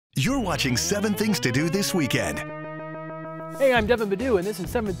You're watching 7 Things to Do this weekend. Hey, I'm Devin Badu, and this is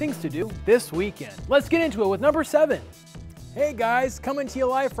 7 Things to Do this weekend. Let's get into it with number 7. Hey guys, coming to you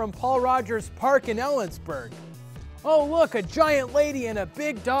live from Paul Rogers Park in Ellensburg. Oh look, a giant lady and a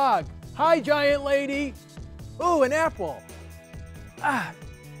big dog. Hi, giant lady. Ooh, an apple.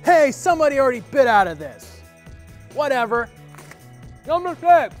 Hey, somebody already bit out of this. Whatever. Number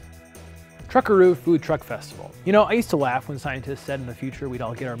 6. Truckaroo Food Truck Festival. You know, I used to laugh when scientists said in the future we'd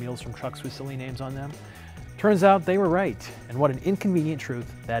all get our meals from trucks with silly names on them. Turns out they were right, and what an inconvenient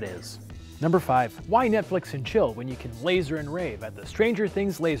truth that is. Number 5, why Netflix and chill when you can laser and rave at the Stranger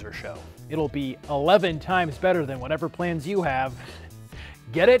Things laser show? It'll be 11 times better than whatever plans you have.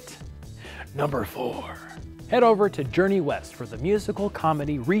 Get it? Number 4, head over to Journey West for the musical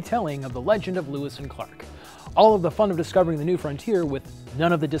comedy retelling of the legend of Lewis and Clark. All of the fun of discovering the new frontier with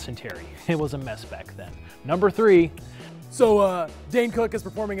none of the dysentery. It was a mess back then. Number 3. So, Dane Cook is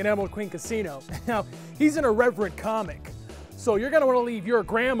performing at Emerald Queen Casino. Now, he's an irreverent comic, so you're gonna wanna leave your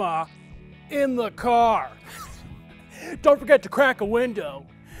grandma in the car. Don't forget to crack a window.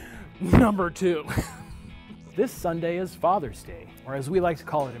 Number 2. This Sunday is Father's Day, or as we like to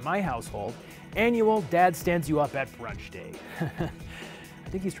call it in my household, annual Dad Stands You Up at Brunch Day. I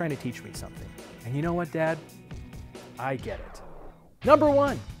think he's trying to teach me something. And you know what, Dad? I get it. Number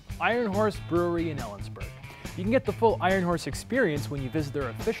 1, Iron Horse Brewery in Ellensburg. You can get the full Iron Horse experience when you visit their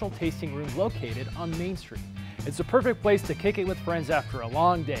official tasting room located on Main Street. It's a perfect place to kick it with friends after a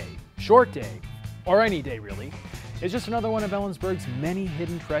long day, short day, or any day really. It's just another one of Ellensburg's many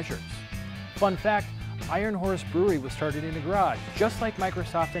hidden treasures. Fun fact, Iron Horse Brewery was started in a garage, just like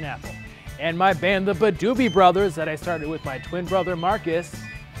Microsoft and Apple. And my band, the Badoobie Brothers, that I started with my twin brother Marcus.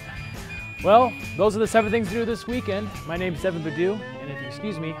 Well, those are the 7 things to do this weekend. My name's Devin Badu, and if you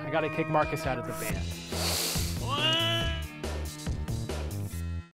excuse me, I gotta kick Marcus out of the band.